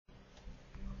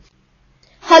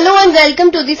Hello and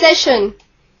welcome to the session.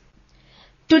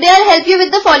 Today I'll help you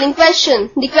with the following question.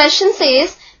 The question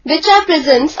says, which are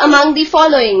prisms among the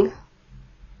following?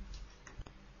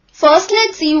 First,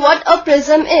 let's see what a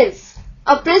prism is.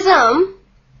 A prism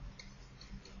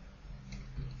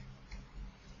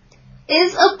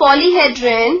is a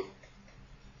polyhedron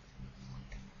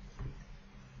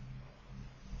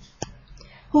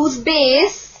whose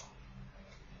base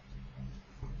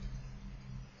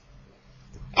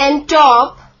and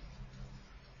top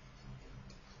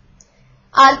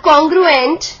are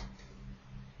congruent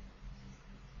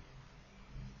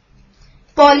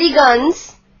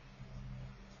polygons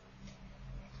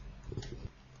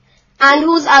and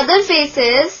whose other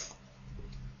faces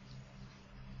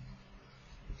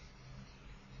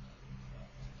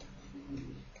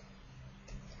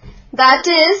that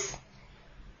is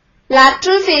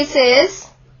lateral faces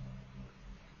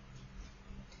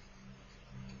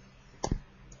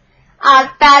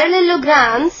are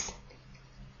parallelograms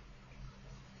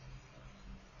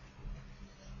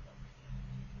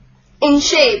in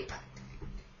shape.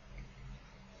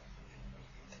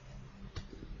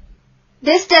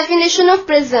 This definition of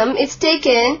prism is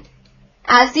taken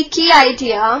as the key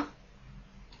idea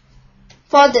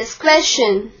for this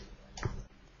question.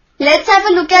 Let's have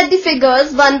a look at the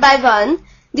figures one by one.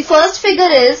 The first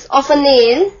figure is of a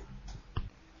nail.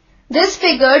 This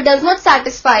figure does not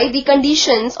satisfy the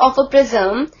conditions of a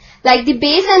prism, like the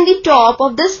base and the top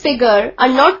of this figure are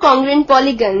not congruent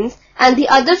polygons and the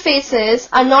other faces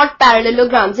are not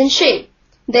parallelograms in shape.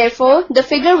 Therefore, the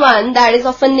figure 1, that is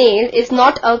of a nail, is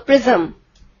not a prism.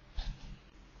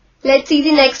 Let's see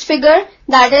the next figure,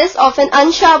 that is of an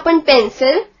unsharpened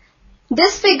pencil.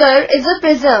 This figure is a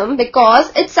prism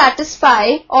because it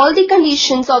satisfies all the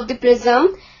conditions of the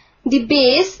prism. The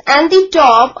base and the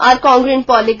top are congruent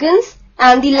polygons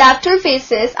and the lateral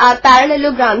faces are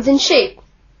parallelograms in shape.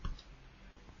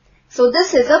 So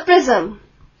this is a prism.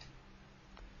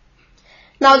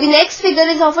 Now the next figure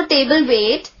is of a table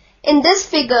weight. In this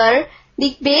figure,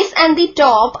 the base and the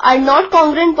top are not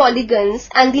congruent polygons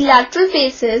and the lateral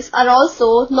faces are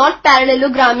also not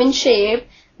parallelogram in shape.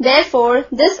 Therefore,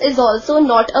 this is also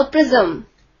not a prism.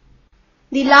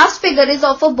 The last figure is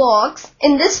of a box.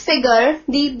 In this figure,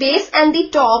 the base and the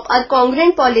top are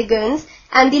congruent polygons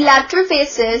and the lateral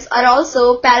faces are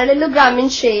also parallelogram in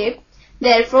shape.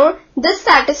 Therefore, this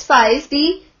satisfies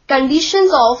the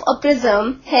conditions of a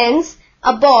prism. Hence,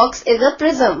 a box is a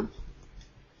prism.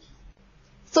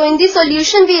 So, in the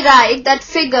solution we write that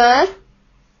figure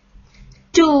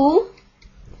 2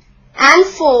 and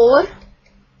 4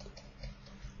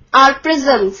 are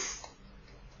prisms.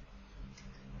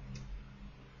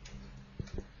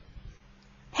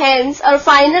 Hence, our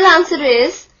final answer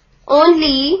is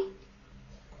only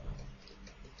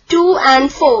 2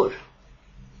 and 4.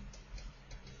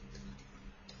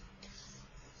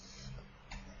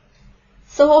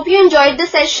 So, hope you enjoyed the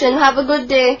session. Have a good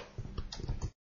day.